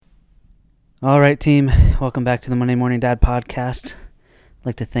All right, team. Welcome back to the Monday Morning Dad podcast. I'd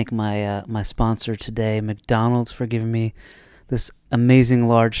like to thank my sponsor today, McDonald's, for giving me this amazing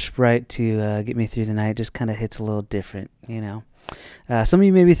large Sprite to get me through the night. Just kind of hits a little different, you know. Some of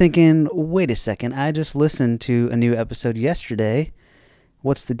you may be thinking, wait a second, I just listened to a new episode yesterday.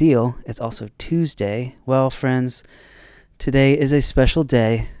 What's the deal? It's also Tuesday. Well, friends, today is a special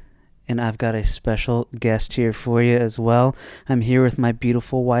day. And I've got a special guest here for you as well. I'm here with my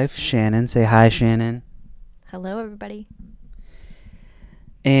beautiful wife, Shannon. Say hi, Shannon. Hello, everybody.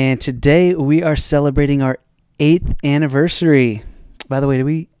 And today we are celebrating our 8th anniversary. By the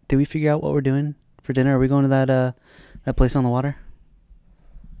way, did we figure out what we're doing for dinner? Are we going to that place on the water?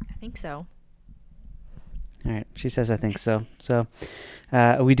 I think so. All right. She says I think so. So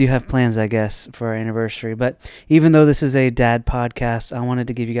we do have plans, I guess, for our anniversary. But even though this is a dad podcast, I wanted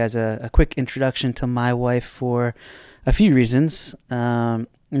to give you guys a quick introduction to my wife for a few reasons.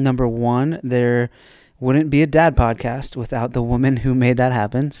 Number one, there wouldn't be a dad podcast without the woman who made that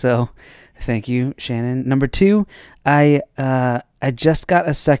happen. So thank you, Shannon. Number two, I just got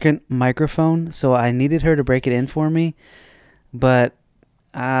a second microphone, so I needed her to break it in for me. But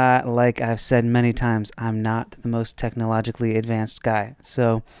like I've said many times, I'm not the most technologically advanced guy.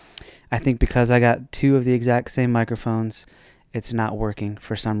 So I think because I got two of the exact same microphones, it's not working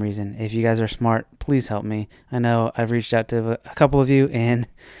for some reason. If you guys are smart, please help me. I know I've reached out to a couple of you, and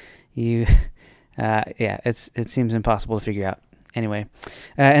you, it seems impossible to figure out. Anyway,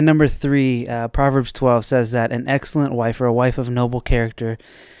 and number three, Proverbs 12 says that an excellent wife, or a wife of noble character,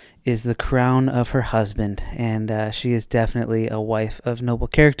 is the crown of her husband, and she is definitely a wife of noble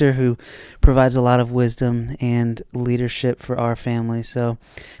character who provides a lot of wisdom and leadership for our family. So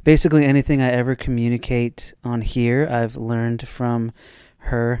basically anything I ever communicate on here, I've learned from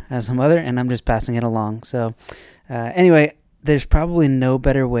her as a mother, and I'm just passing it along. So anyway, there's probably no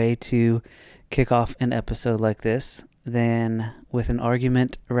better way to kick off an episode like this than with an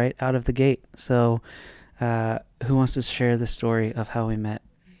argument right out of the gate. So who wants to share the story of how we met?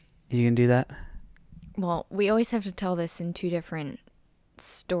 You can do that? Well, we always have to tell this in two different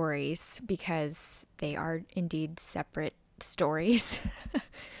stories because they are indeed separate stories.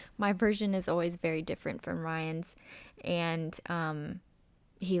 My version is always very different from Ryan's, and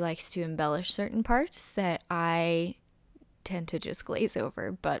he likes to embellish certain parts that I tend to just glaze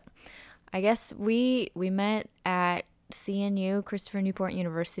over. But I guess we met at CNU, Christopher Newport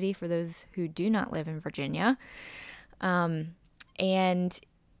University, for those who do not live in Virginia. And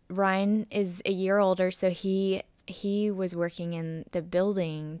Ryan is a year older, so he was working in the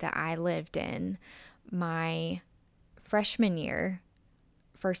building that I lived in my freshman year,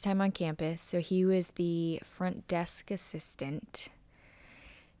 first time on campus. So he was the front desk assistant,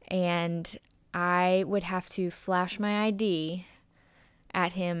 and I would have to flash my ID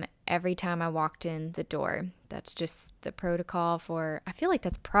at him every time I walked in the door. That's just the protocol for, I feel like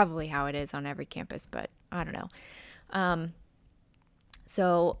that's probably how it is on every campus, but I don't know.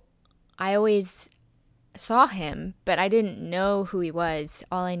 So I always saw him, but I didn't know who he was.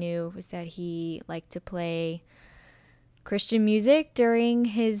 All I knew was that he liked to play Christian music during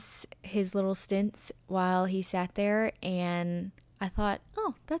his little stints while he sat there, and I thought,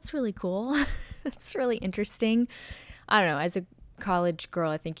 oh, that's really cool. That's really interesting. I don't know, as a college girl,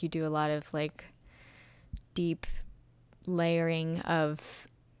 I think you do a lot of like deep layering of,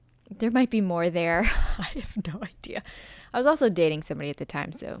 there might be more there. I have no idea. I was also dating somebody at the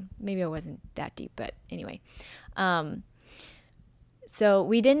time, so maybe I wasn't that deep, but anyway. So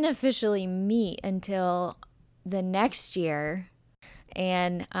we didn't officially meet until the next year,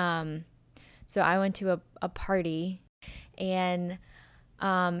 and so I went to a party, and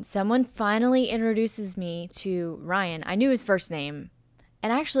someone finally introduces me to Ryan. I knew his first name,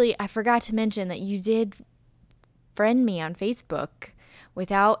 and actually I forgot to mention that you did friend me on Facebook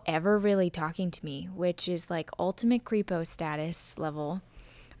without ever really talking to me, which is like ultimate creepo status level.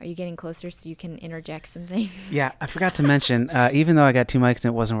 Are you getting closer so you can interject something? Yeah, I forgot to mention, even though I got two mics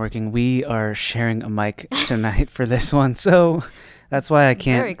and it wasn't working, we are sharing a mic tonight for this one. So that's why I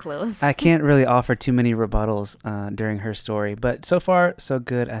can't. Very close. I can't really offer too many rebuttals during her story. But so far, so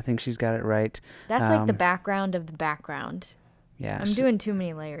good. I think she's got it right. That's like the background of the background. Yeah. I'm doing too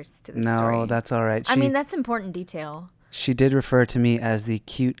many layers to this story. No, that's all right. I mean, that's important detail. She did refer to me as the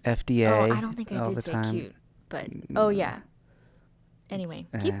cute FDA. Oh, I don't think I did say time. Cute, but oh yeah. Anyway,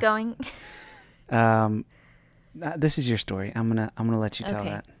 keep going. This is your story. I'm gonna let you tell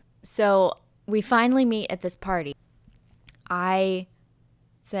that. So we finally meet at this party. I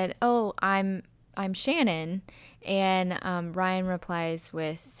said, "Oh, I'm Shannon," and Ryan replies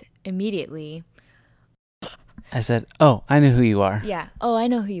with immediately, I said, "Oh, I know who you are." Yeah. Oh, I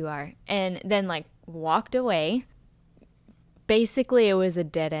know who you are. And then like walked away. Basically, it was a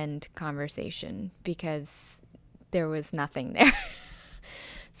dead end conversation because there was nothing there.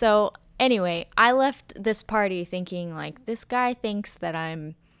 So, anyway, I left this party thinking like this guy thinks that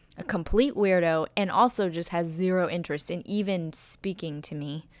I'm a complete weirdo and also just has zero interest in even speaking to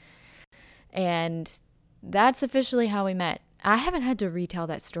me. And that's officially how we met. I haven't had to retell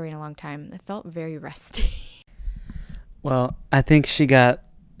that story in a long time. It felt very rusty. Well, I think she got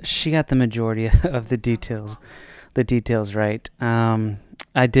the majority of the details right.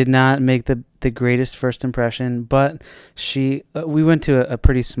 I did not make the greatest first impression, but we went to a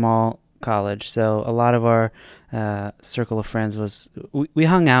pretty small college, so a lot of our circle of friends we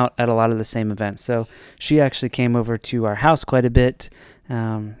hung out at a lot of the same events. So she actually came over to our house quite a bit.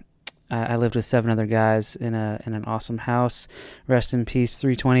 Um, I lived with 7 other guys in an awesome house. Rest in peace,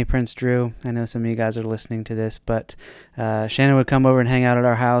 320 Prince Drew. I know some of you guys are listening to this, but Shannon would come over and hang out at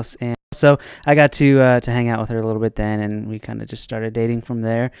our house, and so I got to hang out with her a little bit then, and we kind of just started dating from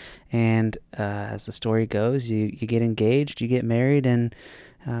there. And as the story goes, you get engaged, you get married, and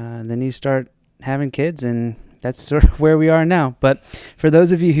then you start having kids, and that's sort of where we are now. But for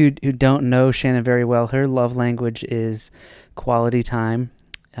those of you who don't know Shannon very well, her love language is quality time.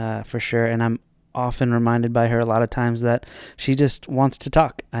 For sure, and I'm often reminded by her a lot of times that she just wants to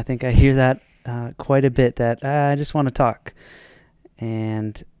talk. I think I hear that quite a bit, that I just want to talk.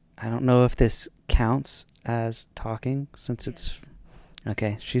 And I don't know if this counts as talking, since it's...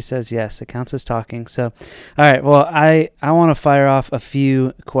 Okay, she says yes, it counts as talking. So, all right, well, I want to fire off a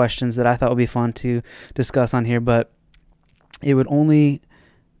few questions that I thought would be fun to discuss on here, but it would only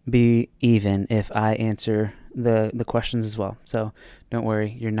be even if I answer the questions as well. So don't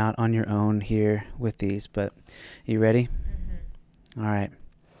worry, you're not on your own here with these, but you ready? Mm-hmm. All right.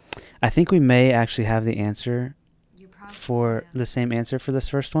 I think we may actually have the answer for the same answer for this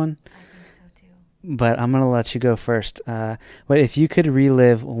first one. I think so too. But I'm going to let you go first. But if you could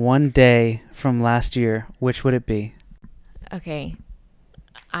relive one day from last year, which would it be? Okay.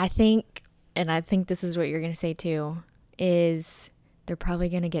 I think this is what you're going to say too, is they're probably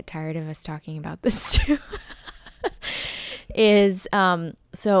going to get tired of us talking about this too.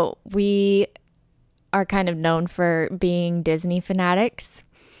 So we are kind of known for being Disney fanatics,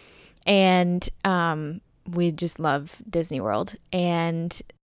 and we just love Disney World. And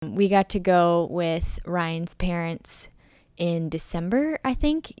we got to go with Ryan's parents in December, I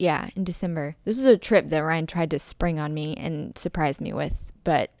think. Yeah, in December. This was a trip that Ryan tried to spring on me and surprise me with,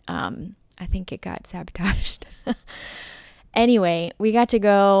 but I think it got sabotaged. Anyway, we got to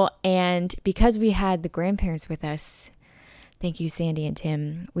go, and because we had the grandparents with us, thank you, Sandy and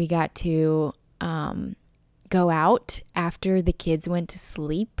Tim, we got to go out after the kids went to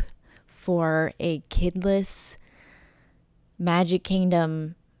sleep for a kidless Magic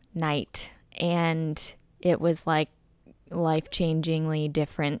Kingdom night. And it was like life-changingly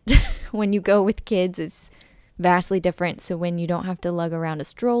different. When you go with kids, it's vastly different. So when you don't have to lug around a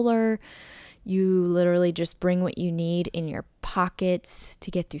stroller, you literally just bring what you need in your pockets to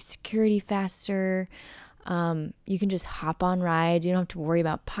get through security faster. You can just hop on rides. You don't have to worry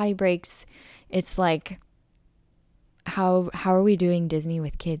about potty breaks. It's like, how are we doing Disney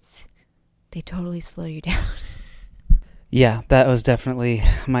with kids? They totally slow you down. Yeah, that was definitely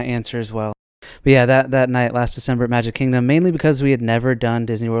my answer as well. But yeah, that night last December at Magic Kingdom, mainly because we had never done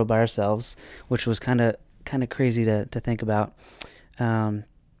Disney World by ourselves, which was kind of crazy to think about.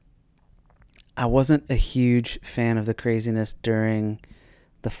 I wasn't a huge fan of the craziness during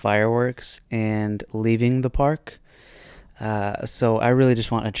the fireworks and leaving the park. So I really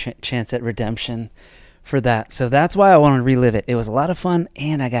just want a chance at redemption for that. So that's why I want to relive it. It was a lot of fun,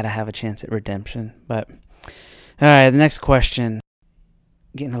 and I got to have a chance at redemption. But all right, the next question,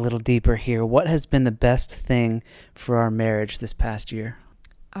 getting a little deeper here. What has been the best thing for our marriage this past year?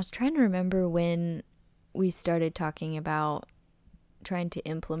 I was trying to remember when we started talking about trying to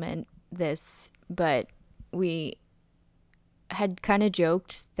implement this, but we had kind of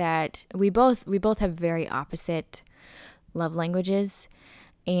joked that we both have very opposite love languages,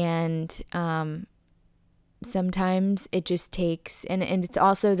 and sometimes it just takes, and it's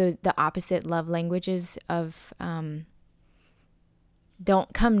also the opposite love languages of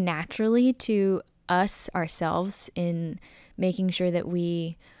don't come naturally to us ourselves in making sure that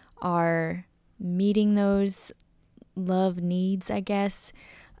we are meeting those love needs, I guess.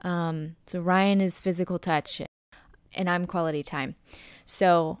 So Ryan is physical touch and I'm quality time.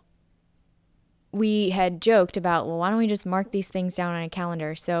 So we had joked about, well, why don't we just mark these things down on a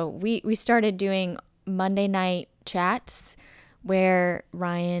calendar? So we started doing Monday night chats where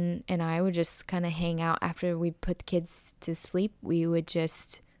Ryan and I would just kind of hang out after we put the kids to sleep. We would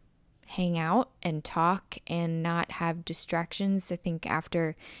just hang out and talk and not have distractions. I think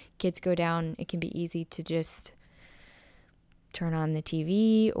after kids go down, it can be easy to just turn on the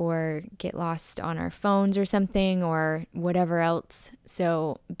TV or get lost on our phones or something or whatever else.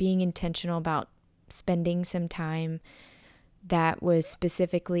 So being intentional about spending some time that was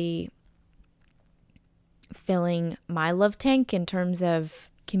specifically filling my love tank in terms of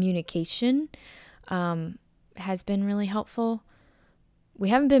communication has been really helpful. We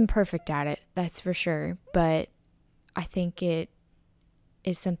haven't been perfect at it, that's for sure, but I think it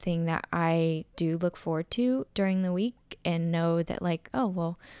is something that I do look forward to during the week and know that like, oh,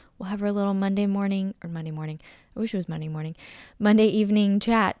 well, we'll have our little Monday evening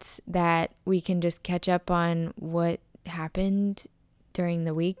chats that we can just catch up on what happened during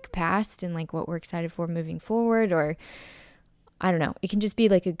the week past and like what we're excited for moving forward, or I don't know, it can just be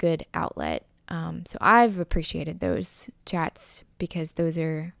like a good outlet. So I've appreciated those chats because those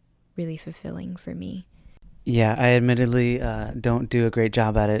are really fulfilling for me. Yeah, I admittedly don't do a great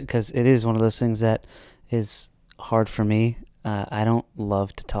job at it because it is one of those things that is hard for me. I don't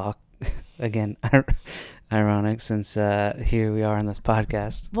love to talk. Again, ironic since here we are on this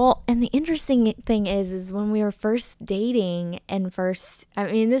podcast. Well, and the interesting thing is when we were first dating and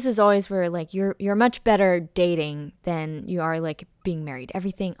I mean, this is always where like you're much better dating than you are like being married.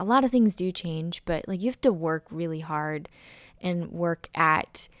 A lot of things do change, but like you have to work really hard and work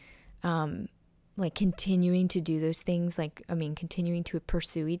at like continuing to do those things, like, I mean, continuing to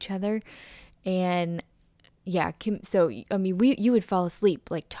pursue each other. And yeah, so, I mean, you would fall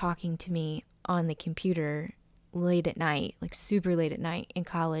asleep like talking to me on the computer late at night, like super late at night in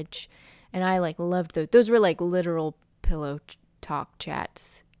college. And I like loved those. Those were like literal pillow talk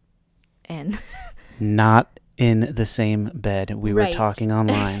chats. And not in the same bed. We were talking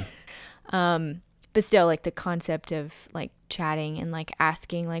online. But still, like the concept of like chatting and like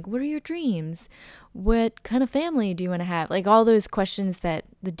asking like, what are your dreams? What kind of family do you want to have? Like all those questions, that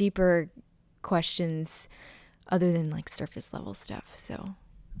the deeper questions other than like surface level stuff. So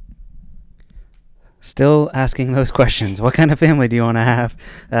still asking those questions. What kind of family do you want to have?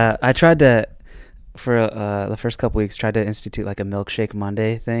 I tried to, for the first couple weeks, tried to institute like a milkshake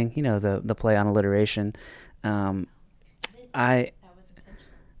Monday thing. You know, the play on alliteration.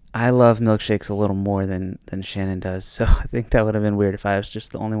 I love milkshakes a little more than Shannon does, so I think that would have been weird if I was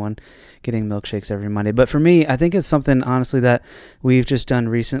just the only one getting milkshakes every Monday. But for me, I think it's something, honestly, that we've just done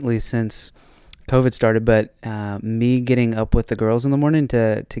recently since COVID started, but me getting up with the girls in the morning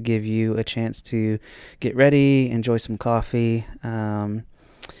to give you a chance to get ready, enjoy some coffee,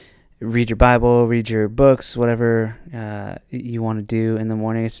 read your Bible, read your books, whatever you want to do in the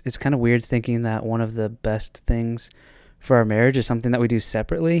morning. It's kind of weird thinking that one of the best things for our marriage is something that we do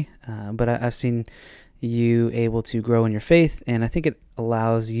separately, but I've seen you able to grow in your faith, and I think it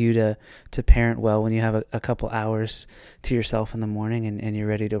allows you to parent well when you have a couple hours to yourself in the morning and you're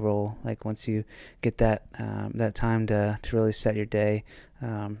ready to roll, like once you get that time to really set your day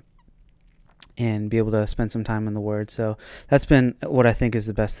and be able to spend some time in the Word. So that's been what I think is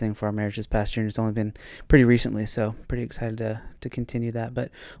the best thing for our marriage this past year, and it's only been pretty recently, so pretty excited to continue that. But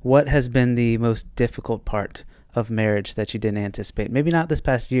what has been the most difficult part of marriage that you didn't anticipate? Maybe not this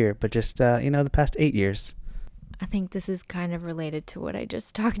past year, but just the past 8 years. I think this is kind of related to what I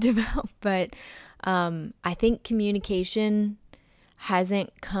just talked about, but I think communication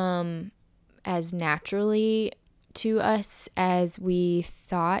hasn't come as naturally to us as we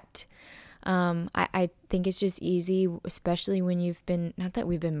thought. I think it's just easy, especially when you've been, not that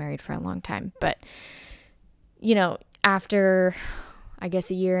we've been married for a long time, but after I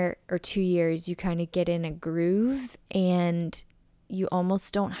guess a year or 2 years, you kind of get in a groove and you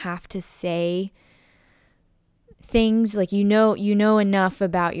almost don't have to say things, like you know enough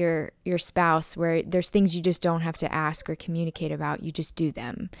about your spouse where there's things you just don't have to ask or communicate about, you just do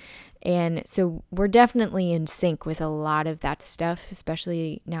them. And so we're definitely in sync with a lot of that stuff,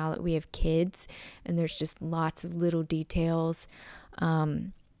 especially now that we have kids and there's just lots of little details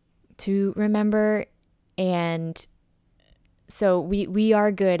to remember. And so we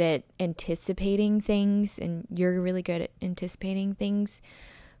are good at anticipating things, and you're really good at anticipating things.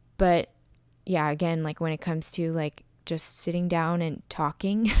 But yeah, again, like when it comes to like just sitting down and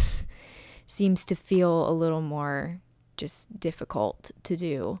talking seems to feel a little more just difficult to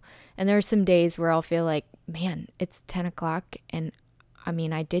do. And there are some days where I'll feel like, man, it's 10 o'clock. And I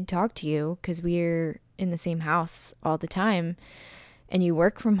mean, I did talk to you because we're in the same house all the time and you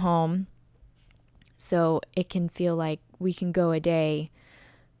work from home. So it can feel like we can go a day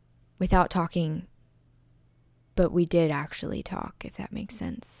without talking but we did actually talk, if that makes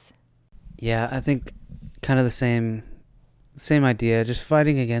sense. Yeah, I think kind of the same idea, just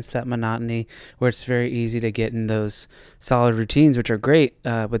fighting against that monotony where it's very easy to get in those solid routines, which are great,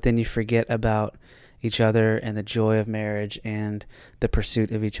 but then you forget about each other and the joy of marriage and the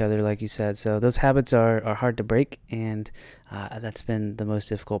pursuit of each other, like you said. So those habits are hard to break, and that's been the most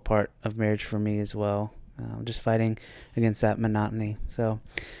difficult part of marriage for me as well, just fighting against that monotony. So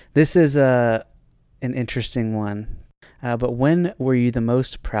this is an interesting one. But when were you the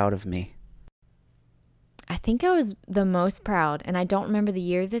most proud of me? I think I was the most proud, and I don't remember the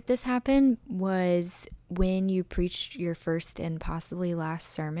year that this happened, was when you preached your first and possibly last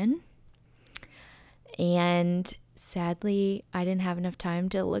sermon. And sadly, I didn't have enough time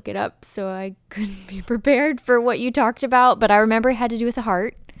to look it up, so I couldn't be prepared for what you talked about. But I remember it had to do with the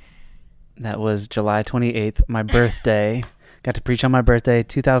heart. That was July 28th, my birthday. Got to preach on my birthday,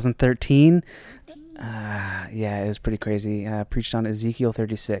 2013. Yeah, it was pretty crazy. Preached on Ezekiel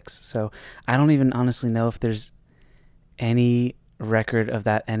 36. So I don't even honestly know if there's any record of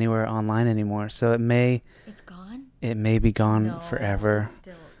that anywhere online anymore. So It's gone? It may be gone forever.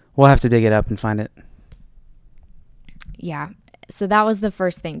 Still. We'll have to dig it up and find it. Yeah. So that was the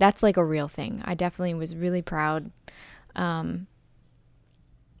first thing. That's like a real thing. I definitely was really proud. And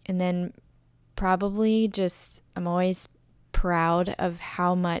then probably just, I'm always proud of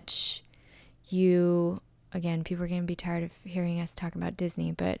how much again, people are going to be tired of hearing us talk about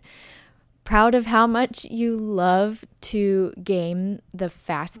Disney, but proud of how much you love to game the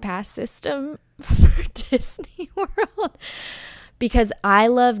FastPass system for Disney World. Because I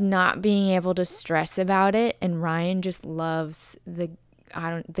love not being able to stress about it, and Ryan just loves the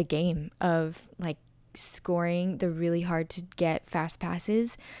game of like scoring the really hard to get fast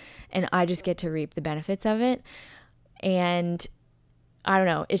passes, and I just get to reap the benefits of it. And I don't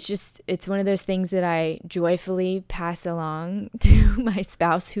know, it's one of those things that I joyfully pass along to my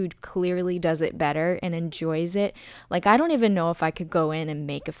spouse, who clearly does it better and enjoys it. Like, I don't even know if I could go in and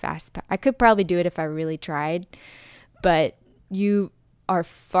make a fast pass. I could probably do it if I really tried, but you are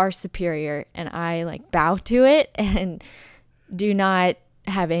far superior, and I like bow to it and do not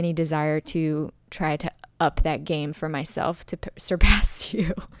have any desire to try to up that game for myself to surpass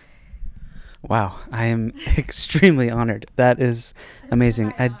you. Wow, I am extremely honored. That is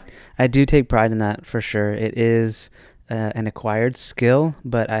amazing. I do take pride in that for sure. It is an acquired skill,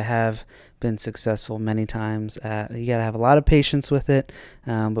 but I have been successful many times. You got to have a lot of patience with it,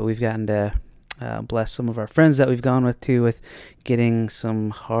 but we've gotten to bless some of our friends that we've gone with too, with getting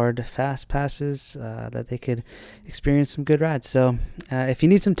some hard fast passes that they could experience some good rides. So if you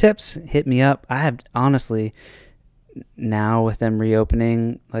need some tips, hit me up. I have honestly, now with them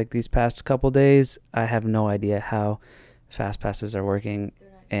reopening like these past couple days, I have no idea how fast passes are working,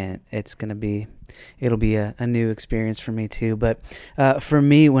 and it'll be a new experience for me too. But for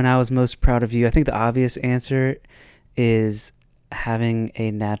me, when I was most proud of you, I think the obvious answer is having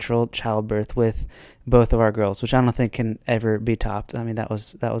a natural childbirth with both of our girls, which I don't think can ever be topped. I mean, that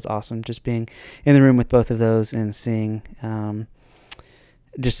was awesome, just being in the room with both of those and seeing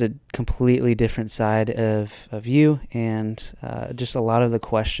just a completely different side of you, and just a lot of the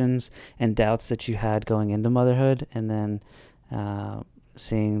questions and doubts that you had going into motherhood, and then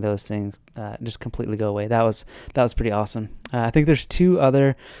seeing those things just completely go away. That was pretty awesome. I think there's two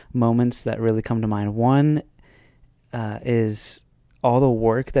other moments that really come to mind. One is all the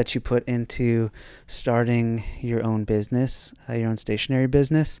work that you put into starting your own business, your own stationery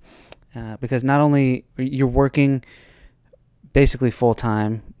business, because not only you're working basically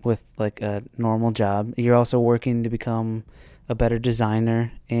full-time with like a normal job, you're also working to become a better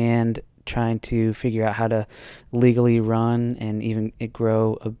designer and trying to figure out how to legally run and even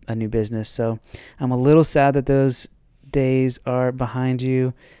grow a new business. So I'm a little sad that those days are behind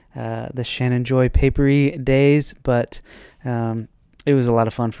you, the Shannon Joy papery days, but it was a lot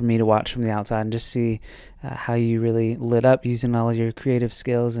of fun for me to watch from the outside and just see how you really lit up using all of your creative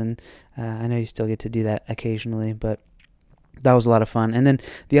skills. And I know you still get to do that occasionally, but that was a lot of fun. And then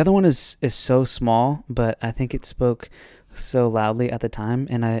the other one is so small, but I think it spoke so loudly at the time,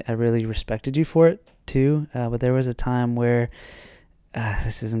 and I really respected you for it too. But there was a time where,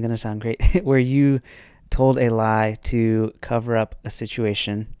 this isn't going to sound great, where you told a lie to cover up a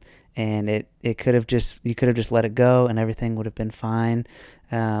situation, and you could have just let it go and everything would have been fine.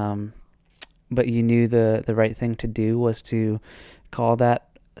 But you knew the right thing to do was to call that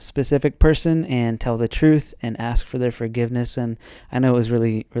specific person and tell the truth and ask for their forgiveness. And I know it was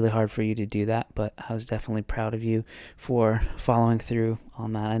really, really hard for you to do that, but I was definitely proud of you for following through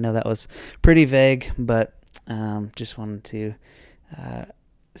on that. I know that was pretty vague, but just wanted to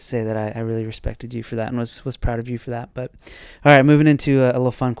say that I really respected you for that and was proud of you for that. But all right, moving into a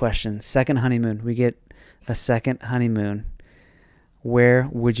little fun question. Second honeymoon. We get a second honeymoon. Where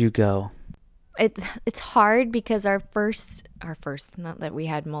would you go? It's hard because our first, not that we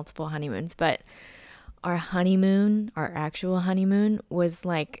had multiple honeymoons, but our actual honeymoon was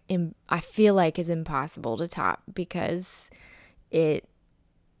like, I feel like is impossible to top because it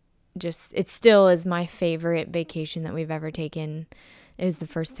still is my favorite vacation that we've ever taken. It was the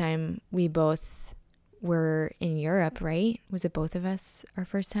first time we both were in Europe, right? Was it both of us our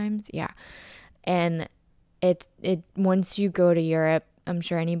first times? Yeah. And it once you go to Europe, I'm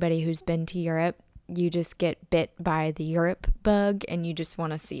sure anybody who's been to Europe, you just get bit by the Europe bug and you just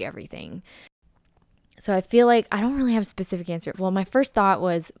want to see everything. So I feel like I don't really have a specific answer. Well, my first thought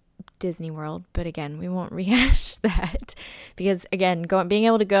was Disney World, but again, we won't rehash that because again, being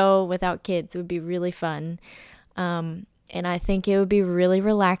able to go without kids would be really fun. And I think it would be really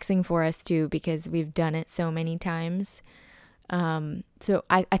relaxing for us too because we've done it so many times. So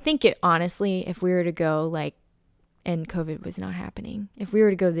I think it honestly, if we were to go like, and COVID was not happening, if we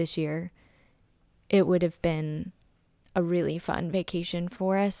were to go this year, it would have been a really fun vacation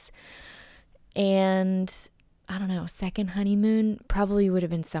for us. And I don't know, second honeymoon probably would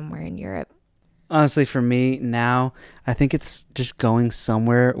have been somewhere in Europe. Honestly, for me now, I think it's just going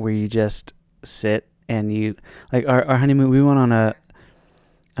somewhere where you just sit and you, like our honeymoon, we went on a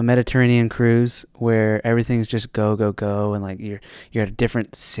Mediterranean cruise where everything's just go, go, go. And like you're at a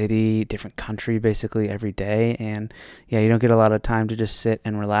different city, different country basically every day. And yeah, you don't get a lot of time to just sit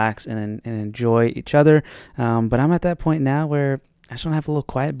and relax and enjoy each other. But I'm at that point now where I just want to have a little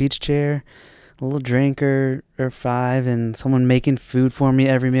quiet beach chair, a little drink or five, and someone making food for me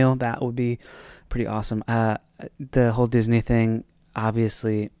every meal. That would be pretty awesome. The whole Disney thing,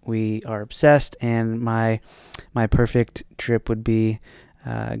 obviously we are obsessed, and my perfect trip would be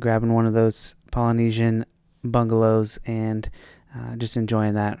grabbing one of those Polynesian bungalows and just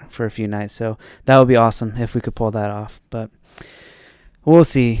enjoying that for a few nights. So that would be awesome if we could pull that off. But we'll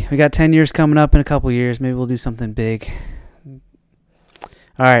see. We got 10 years coming up in a couple years. Maybe we'll do something big.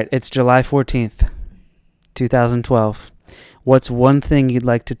 All right, it's July 14th, 2012. What's one thing you'd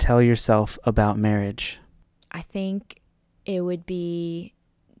like to tell yourself about marriage? I think it would be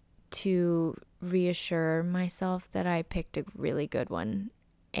to reassure myself that I picked a really good one.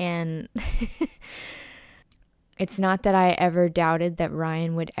 And it's not that I ever doubted that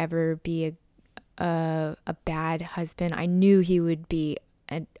Ryan would ever be a bad husband. I knew he would be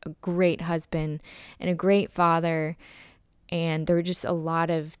a great husband and a great father. And there were just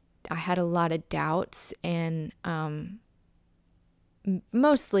I had a lot of doubts, and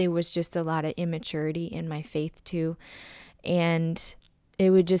mostly was just a lot of immaturity in my faith too. And it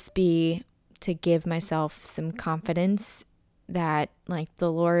would just be to give myself some confidence that like the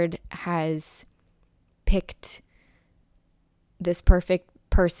Lord has picked this perfect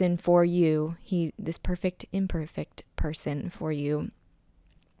person for you. This perfect, imperfect person for you.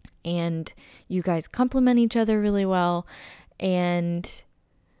 And you guys complement each other really well. And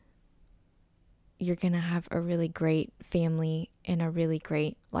you're going to have a really great family and a really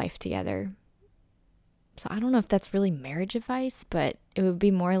great life together. So I don't know if that's really marriage advice, but it would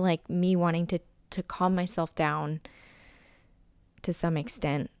be more like me wanting to calm myself down to some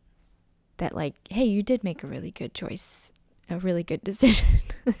extent that like, hey, you did make a really good choice, a really good decision.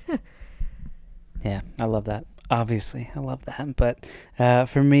 Yeah, I love that. Obviously, I love that. But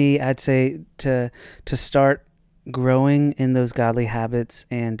for me, I'd say to start growing in those godly habits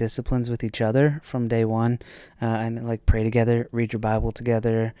and disciplines with each other from day one, and like pray together, read your Bible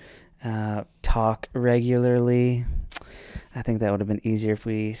together, talk regularly. I think that would have been easier if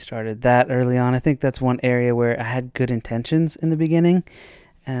we started that early on. I think that's one area where I had good intentions in the beginning,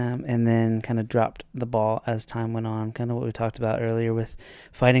 and then kind of dropped the ball as time went on, kind of what we talked about earlier with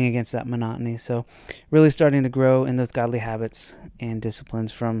fighting against that monotony. So really starting to grow in those godly habits and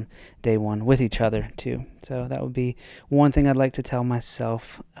disciplines from day one with each other too. So that would be one thing I'd like to tell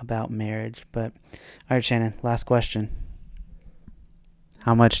myself about marriage. But all right, Shannon, last question.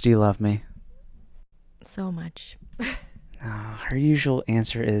 How much do you love me? So much. Her usual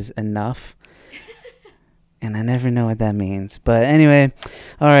answer is enough. And I never know what that means. But anyway,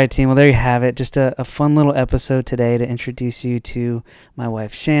 all right, team. Well, there you have it. Just a fun little episode today to introduce you to my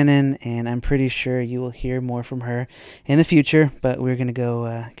wife, Shannon. And I'm pretty sure you will hear more from her in the future. But we're going to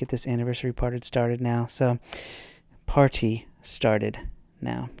go get this anniversary party started now. So party started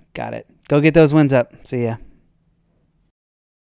now. Got it. Go get those wins up. See ya.